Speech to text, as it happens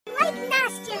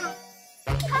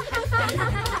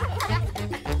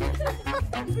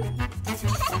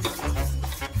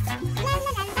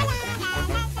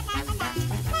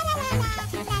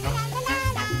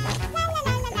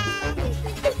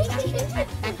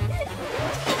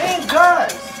Hey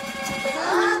guys!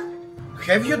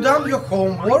 Have you done your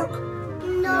homework?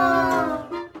 No.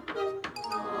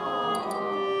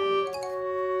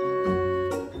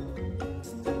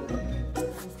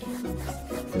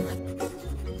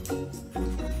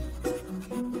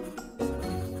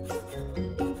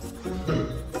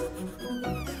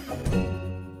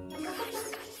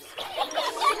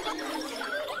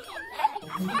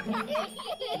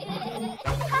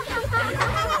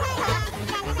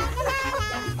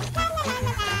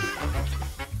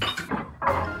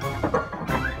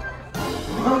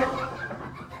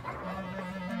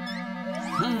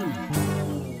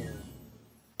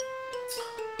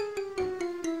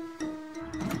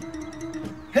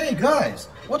 Hey guys,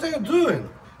 what are you doing?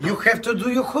 You have to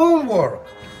do your homework.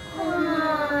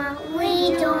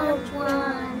 We don't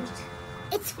want.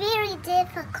 It's very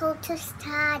difficult to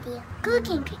study.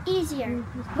 Cooking easier.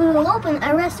 We will open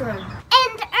a restaurant.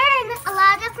 And earn a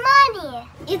lot of money.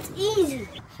 It's easy.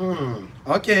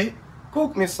 Okay,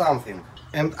 cook me something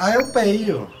and I'll pay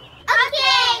you.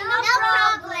 Okay, no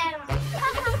problem.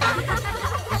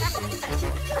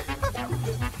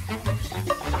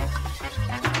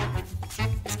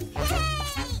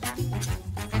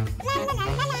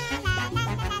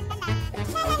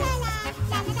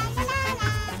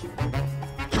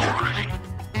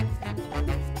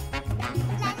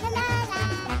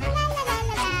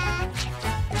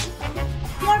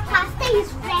 Your pasta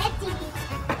is ready.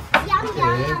 Yum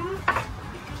yum.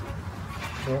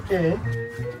 Okay.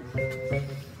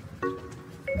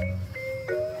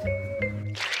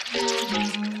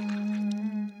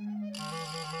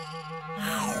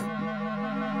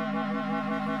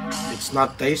 It's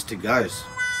not tasty, guys.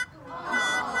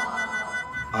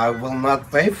 I will not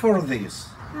pay for this.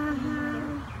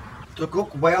 To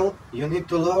cook well, you need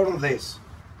to learn this.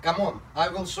 Come on, I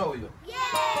will show you.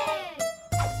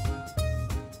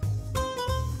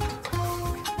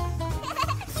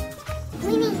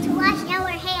 We need to wash our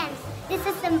hands. This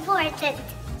is important.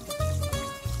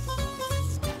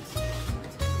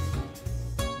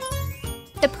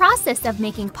 The process of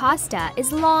making pasta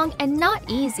is long and not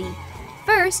easy.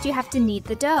 First, you have to knead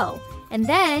the dough, and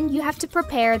then you have to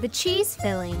prepare the cheese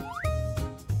filling.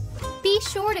 Be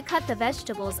sure to cut the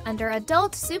vegetables under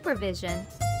adult supervision.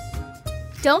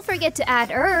 Don't forget to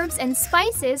add herbs and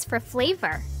spices for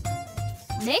flavor.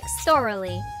 Mix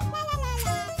thoroughly.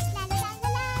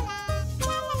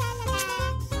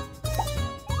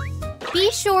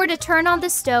 Be sure to turn on the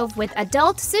stove with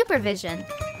adult supervision.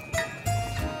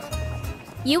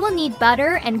 You will need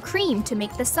butter and cream to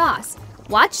make the sauce.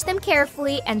 Watch them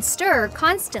carefully and stir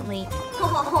constantly.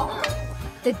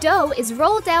 The dough is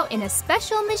rolled out in a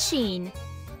special machine.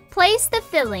 Place the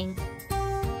filling.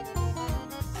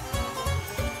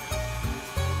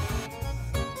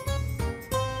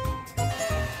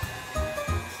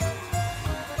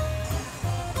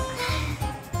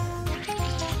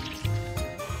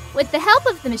 With the help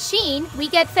of the machine, we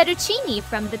get fettuccine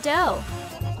from the dough.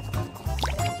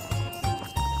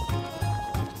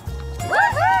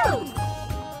 Woohoo!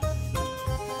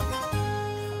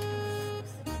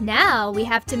 Now we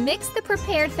have to mix the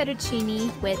prepared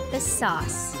fettuccine with the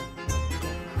sauce.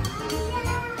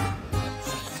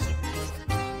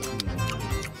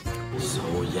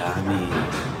 So yummy.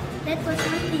 That was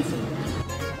not easy.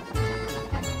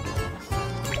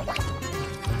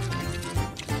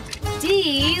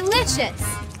 Delicious!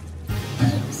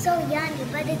 So yummy,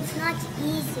 but it's not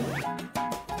easy.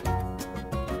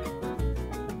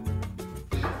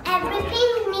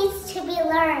 Everything needs to be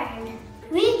learned.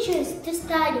 We choose to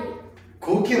study.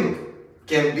 Cooking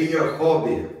can be your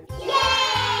hobby.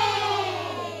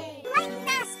 Yay! Like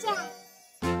Nastya.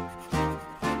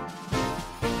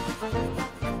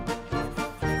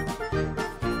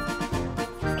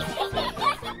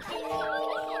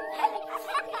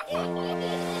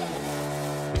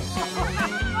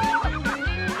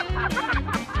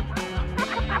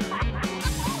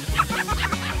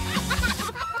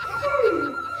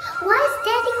 Why is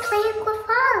Daddy playing with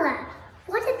Fala?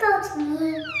 What about me?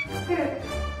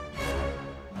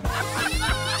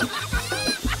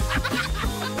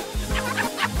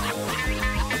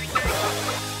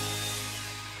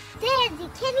 Daddy,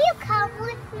 can you come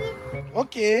with me?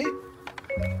 Okay.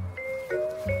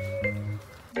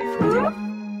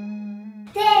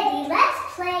 Daddy, let's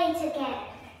play together.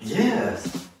 Yes.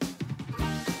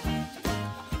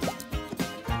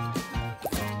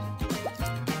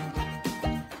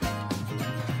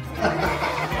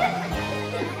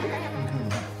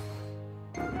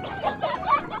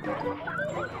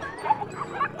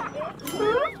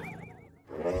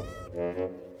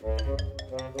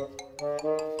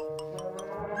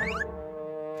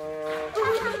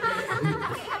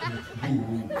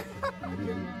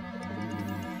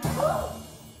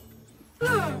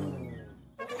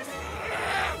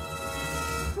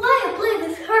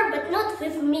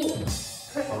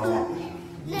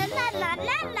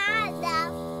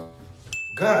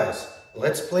 Guys,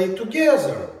 let's play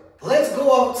together. Let's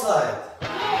go outside.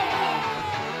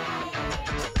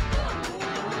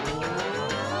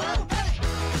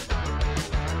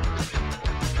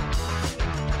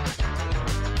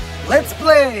 Let's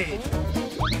play.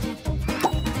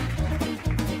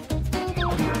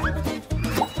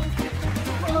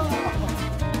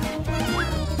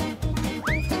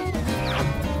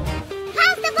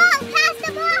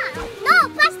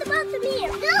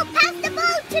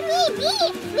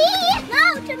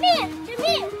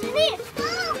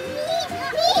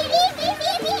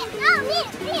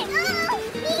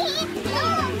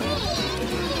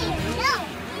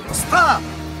 Stop!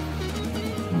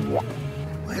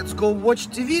 Let's go watch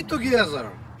TV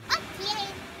together. Okay.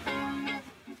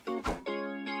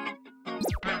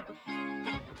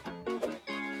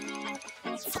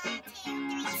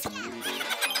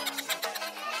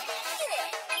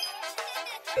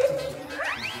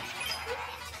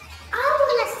 I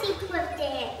want to sit with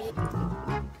Daddy.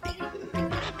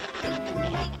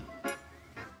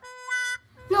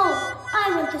 No, I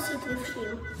want to sit with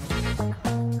him.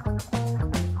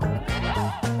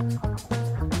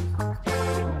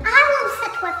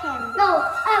 No,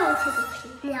 I want to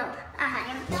do it. No, I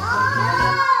am.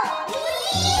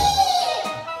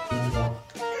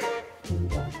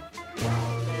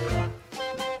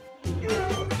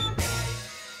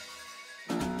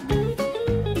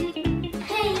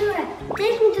 Hey, Yura,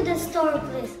 take me to the store,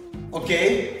 please. Okay.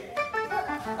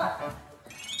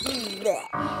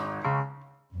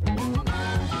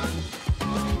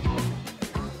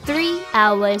 3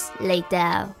 hours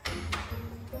later.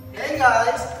 Hey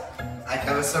guys, I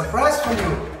have a surprise for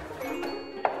you.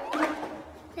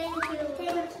 Thank you,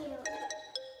 thank you.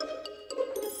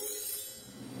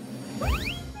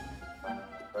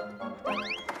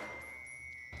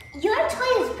 Your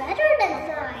toy is better than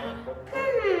mine.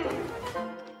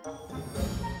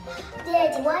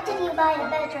 Daddy, why didn't you buy a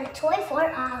better toy for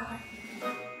ours?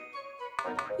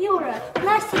 Yura,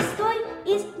 Nastya's toy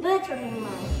is better than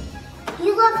mine.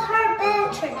 You love her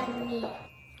better than me.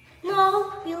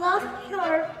 No, we love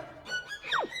her.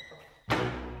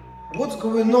 What's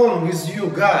going on with you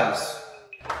guys?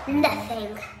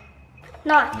 Nothing.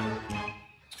 Nothing.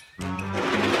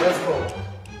 Let's go.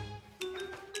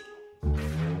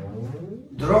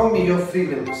 Draw me your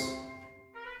feelings.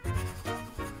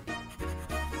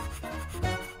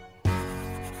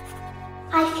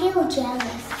 I feel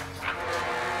jealous.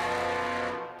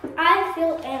 I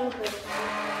feel angry.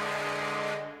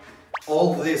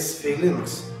 All these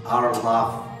feelings are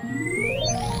love. Yay!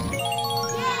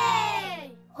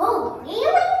 Oh,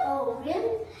 really? Oh,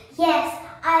 really? Yes,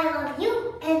 I love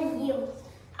you and you.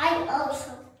 I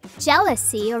also.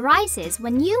 Jealousy arises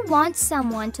when you want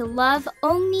someone to love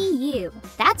only you.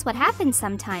 That's what happens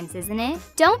sometimes, isn't it?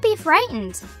 Don't be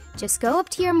frightened. Just go up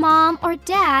to your mom or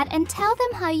dad and tell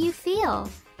them how you feel.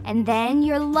 And then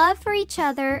your love for each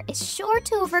other is sure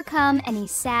to overcome any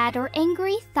sad or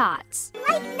angry thoughts.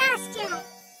 Like Nastya.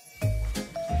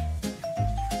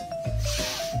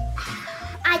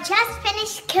 I just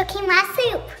finished cooking my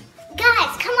soup.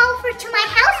 Guys, come over to my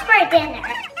house for dinner.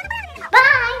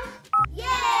 Bye. Yay!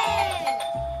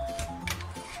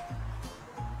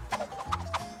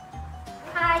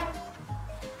 Hi.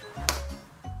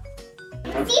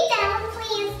 Sit down,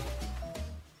 please.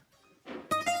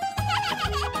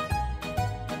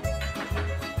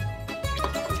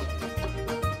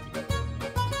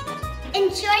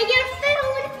 Enjoy your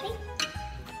food.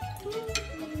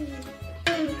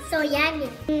 So yummy.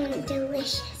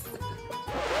 Delicious.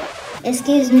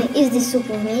 Excuse me, is this soup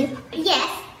of meat? Yes,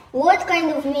 What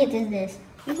kind of meat is this?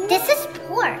 this is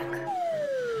pork.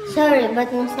 Sorry,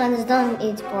 but Muslims don't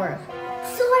eat pork.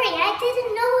 Sorry, I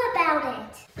didn't know about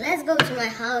it. Let's go to my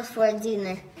house for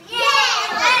dinner. Yeah,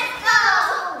 let's go.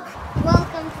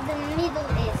 Welcome to the Middle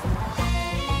East.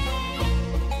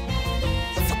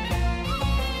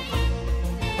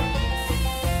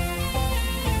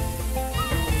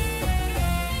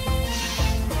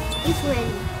 It's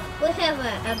ready. We have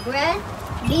a bread,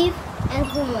 beef, and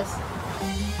hummus.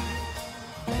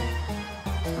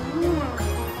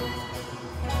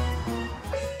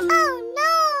 Oh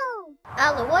no!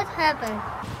 Ali, what happened?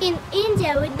 In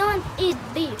India, we don't eat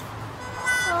beef.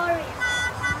 Sorry.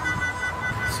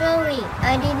 Sorry,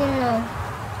 I didn't know.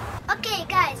 Okay,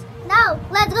 guys, now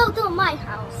let's go to my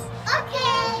house.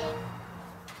 Okay.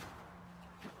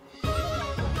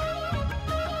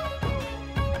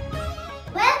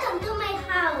 Welcome to my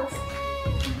house.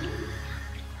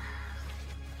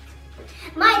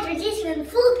 My traditional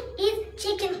food is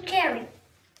chicken curry.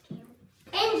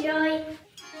 Enjoy.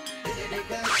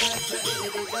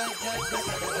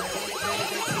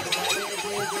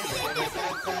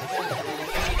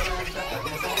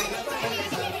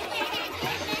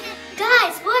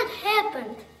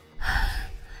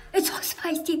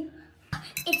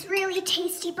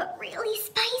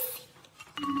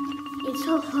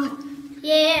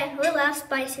 Yeah, we love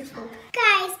spicy food.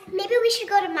 Guys, maybe we should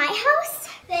go to my house?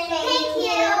 Thank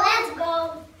you. Let's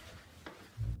go.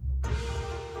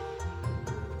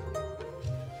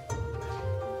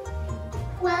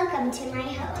 Welcome to my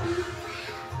home.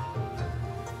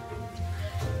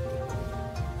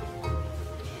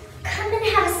 Come and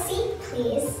have a seat,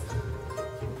 please.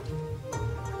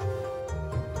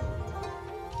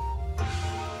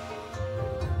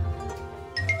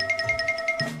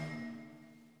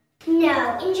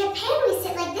 No, in Japan we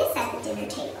sit like this at the dinner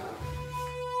table.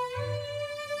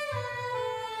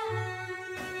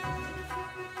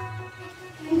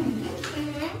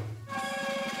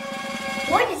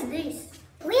 What is this?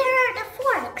 Where are the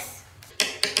forks?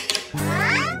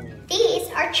 These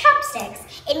are chopsticks.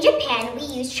 In Japan we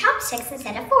use chopsticks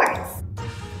instead of forks.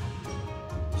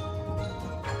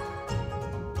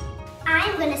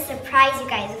 I'm gonna surprise you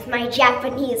guys with my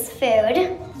Japanese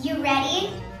food. You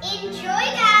ready? Enjoy,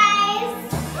 guys!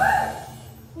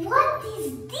 What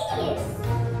is this?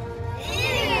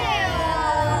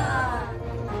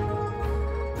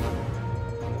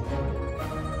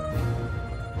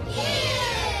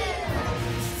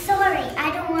 Sorry,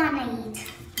 I don't want to eat.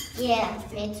 Yeah,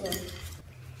 me too.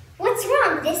 What's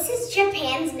wrong? This is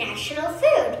Japan's national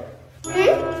food.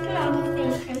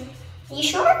 You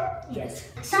sure? Yes.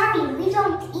 Sorry, we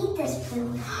don't eat this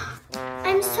food.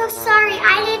 I'm so sorry.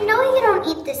 I didn't know you don't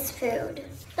eat this food.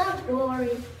 Don't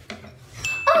worry.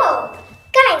 Oh,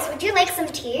 guys, would you like some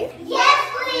tea? Yes,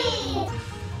 please.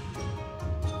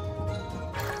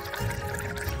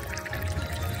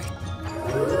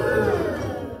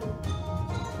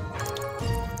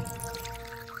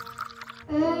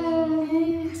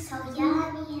 So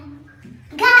yummy.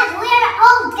 Guys, we are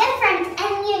all different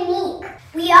and unique.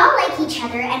 We all like each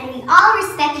other and we all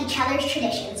respect each other's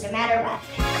traditions, no matter what.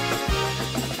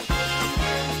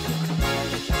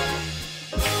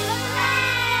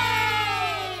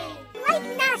 Like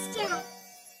Nastya.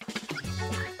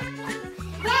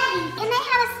 Daddy, can I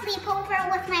have a sleepover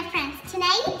with my friends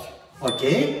tonight?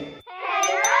 Okay.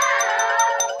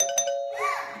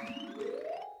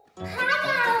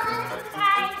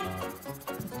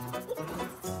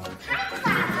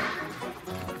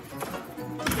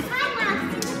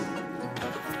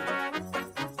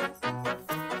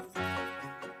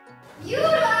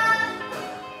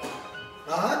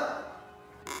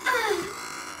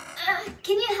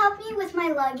 Can you help me with my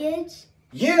luggage?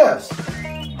 Yes.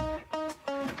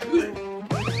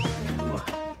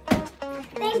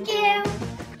 Thank you.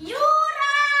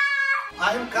 Yura!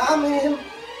 I'm coming.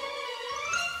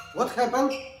 What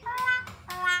happened?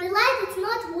 The light is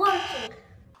not working.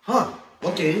 Huh.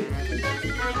 Okay.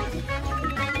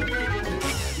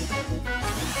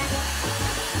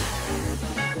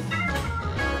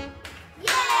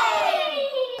 Yay!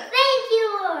 Thank you.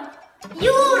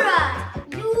 Yura!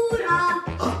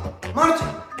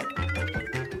 Martin.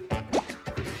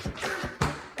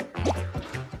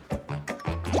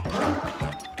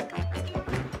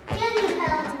 Can you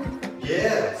help me?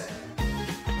 Yes.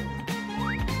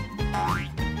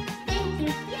 Thank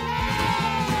you.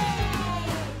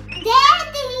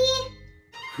 Daddy!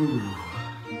 Daddy!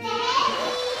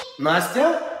 Nastya?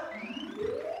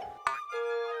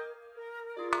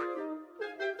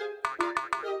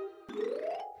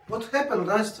 What happened,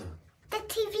 Nastya? The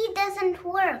TV doesn't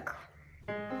work.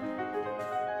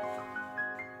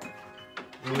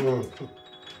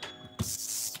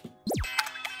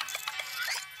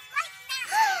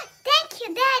 Thank you,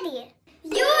 Daddy.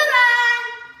 Yura!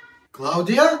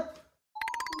 Claudia?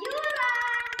 Yura!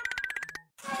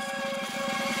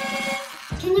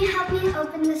 Can you help me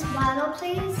open this bottle,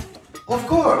 please? Of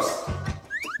course.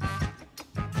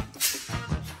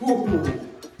 Ooh.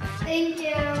 Thank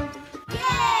you.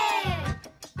 Yay!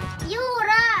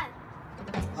 Yura!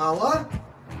 Alla?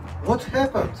 What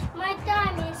happened? My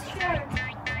time is short.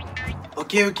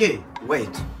 Okay,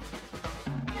 wait.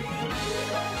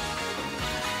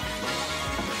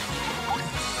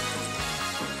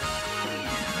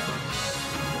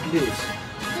 Please.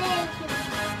 Thank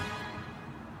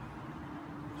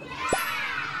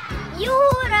you.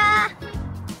 Yura!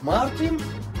 Martin?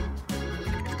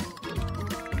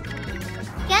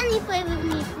 Can you play with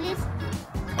me, please?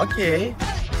 Okay.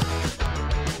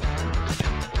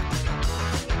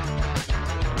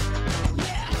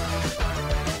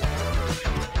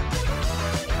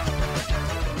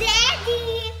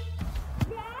 Daddy!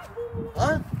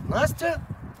 Huh? Nastya?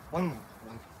 One more.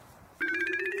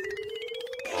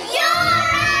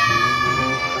 Yura!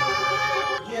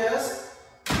 Yes?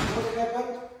 What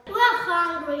happened? We're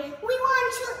hungry. We want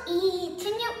to eat.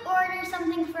 Can you order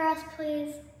something for us,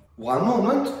 please? One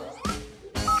moment.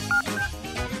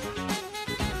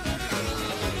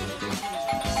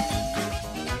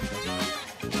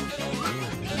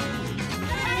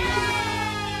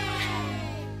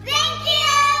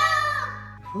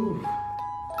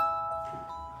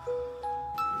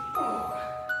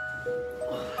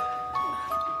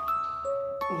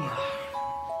 Yura!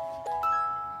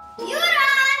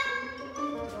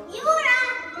 Yura!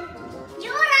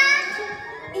 Yura!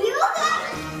 Yura!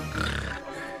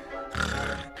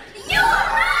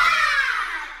 Yura!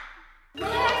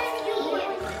 Where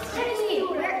is he?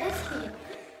 Where is he?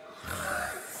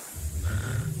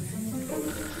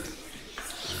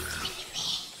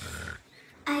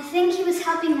 I think he was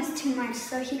helping us too much,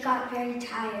 so he got very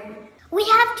tired. We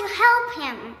have to help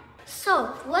him.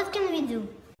 So, what can we do?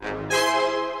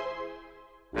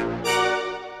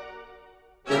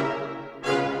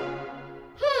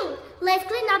 Let's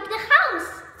clean up the house.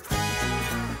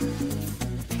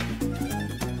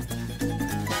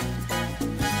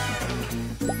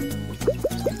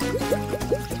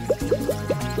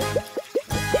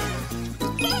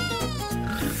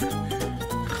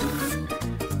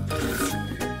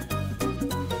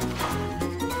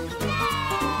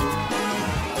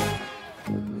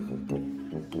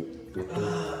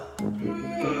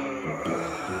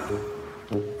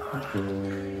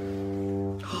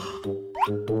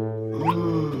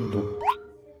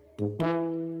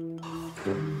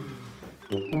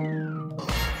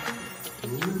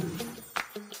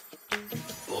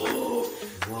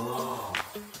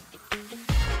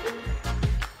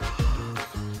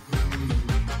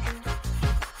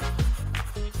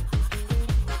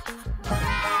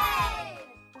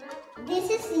 This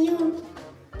is you.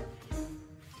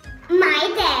 My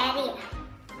daddy.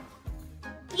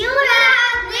 Yura,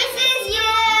 this is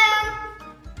you.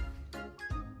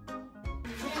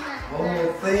 Oh,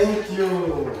 thank you.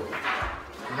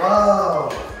 Wow.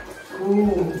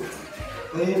 Cool.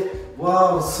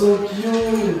 Wow, so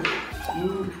cute.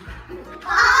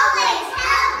 Always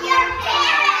help your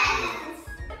parents.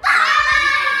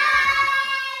 Bye.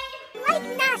 Like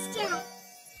Nastya.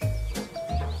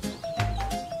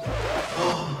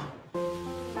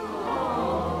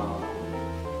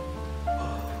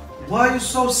 Why are you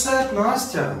so sad,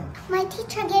 Nastya? My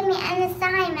teacher gave me an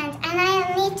assignment and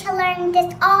I need to learn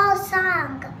this all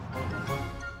song.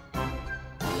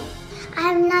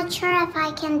 I'm not sure if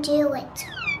I can do it.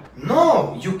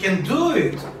 No, you can do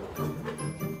it.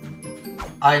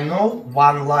 I know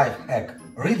one life hack.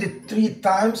 Read it 3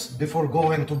 times before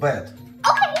going to bed.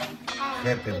 Okay.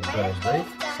 Happy birthday.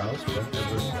 Sounds happy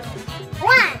birthday.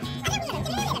 1,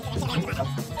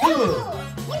 2,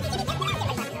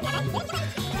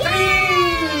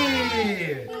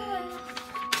 3.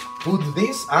 Put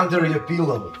this under your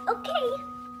pillow. Okay.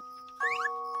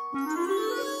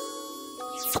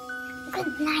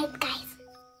 Good night, guys.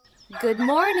 Good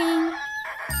morning.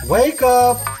 Wake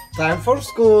up. Time for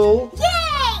school.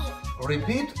 Yay!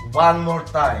 Repeat one more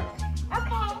time.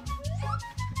 Okay.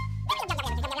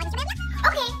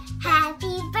 Okay.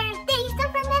 Happy birthday,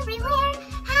 stuff from everywhere.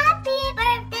 Happy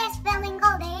birthday, spelling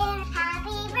all there.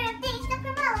 Happy birthday, stuff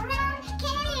from all around.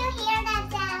 Can you hear that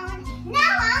sound?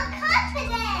 Now I'm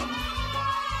confident.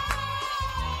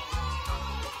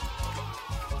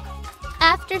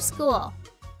 After school.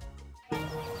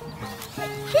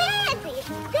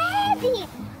 Daddy,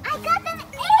 I got an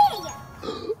A.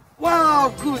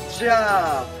 Wow, good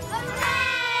job. Hooray!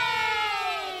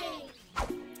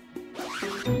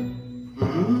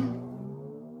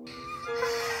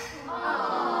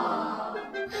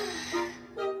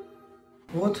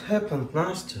 What happened,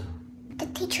 Nastya? The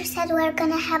teacher said we're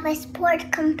gonna have a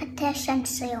sport competition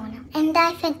soon, and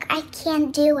I think I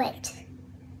can't do it.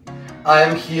 I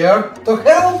am here to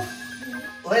help.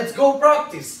 Let's go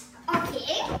practice.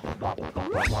 Okay.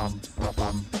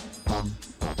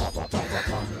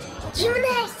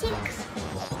 Gymnastics.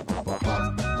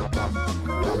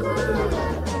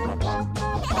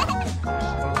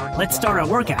 Let's start our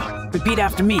workout. Repeat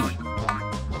after me.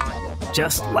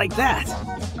 Just like that.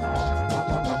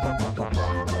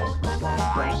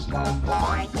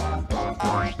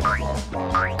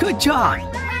 Good job.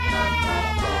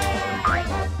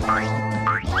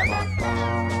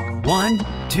 1,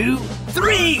 2,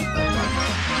 3.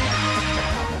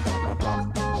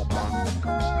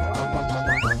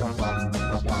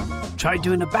 Try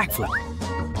doing a backflip.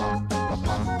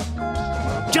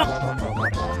 Jump.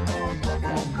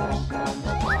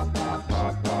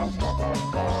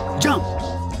 Jump.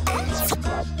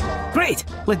 Great.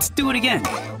 Let's do it again.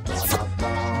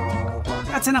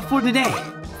 That's enough for today.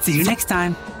 See you next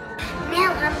time.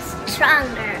 Now I'm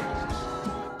stronger.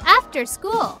 After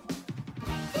school.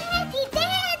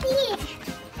 Daddy!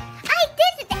 I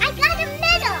did it! I got a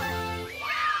medal!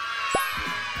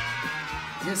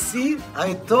 You see,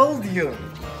 I told you.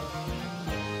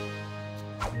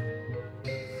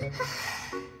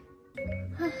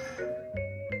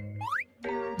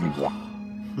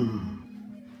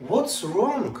 What's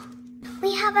wrong?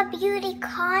 We have have a beauty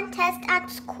contest at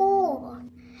school.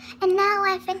 And now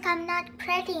I think I'm not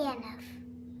pretty enough.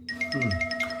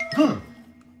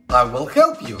 I will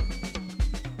help you.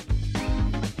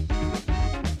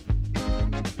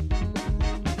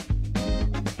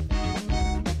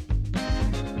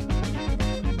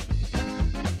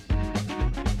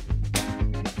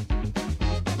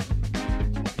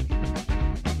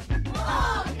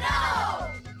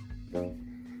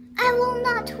 I will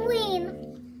not win.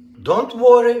 Don't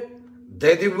worry,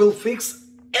 Daddy will fix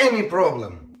any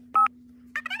problem.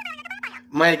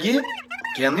 Maggie,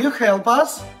 can you help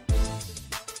us?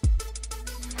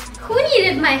 Who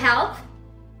needed my help?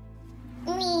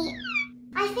 Me.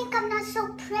 I think I'm not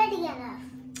so pretty enough.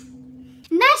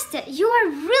 Nastya, you are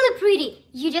really pretty.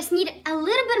 You just need a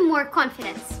little bit more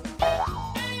confidence.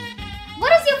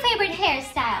 What is your favorite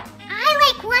hairstyle? I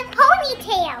like one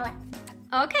ponytail.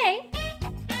 Okay.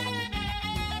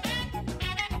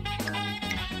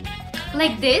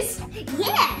 Like this?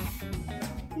 Yes.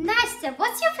 Nastya,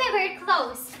 what's your favorite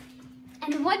clothes?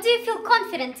 And what do you feel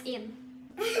confident in?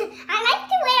 I like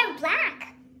to wear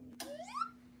black.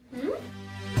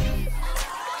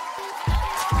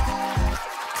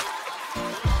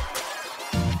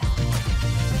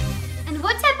 And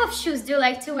what type of shoes do you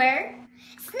like to wear?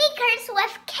 Sneakers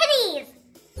with kitties.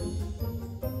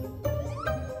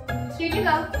 Here you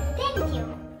go. Thank you.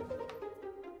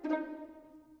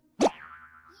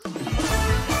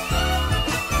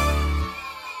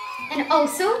 And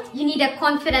also, you need a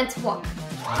confident walk.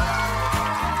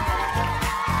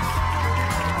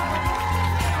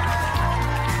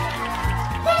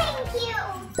 Thank you.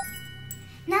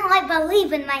 Now I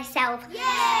believe in myself.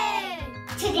 Yay!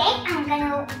 Today I'm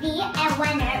gonna be a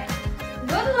winner.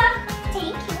 Good luck!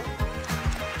 Thank you.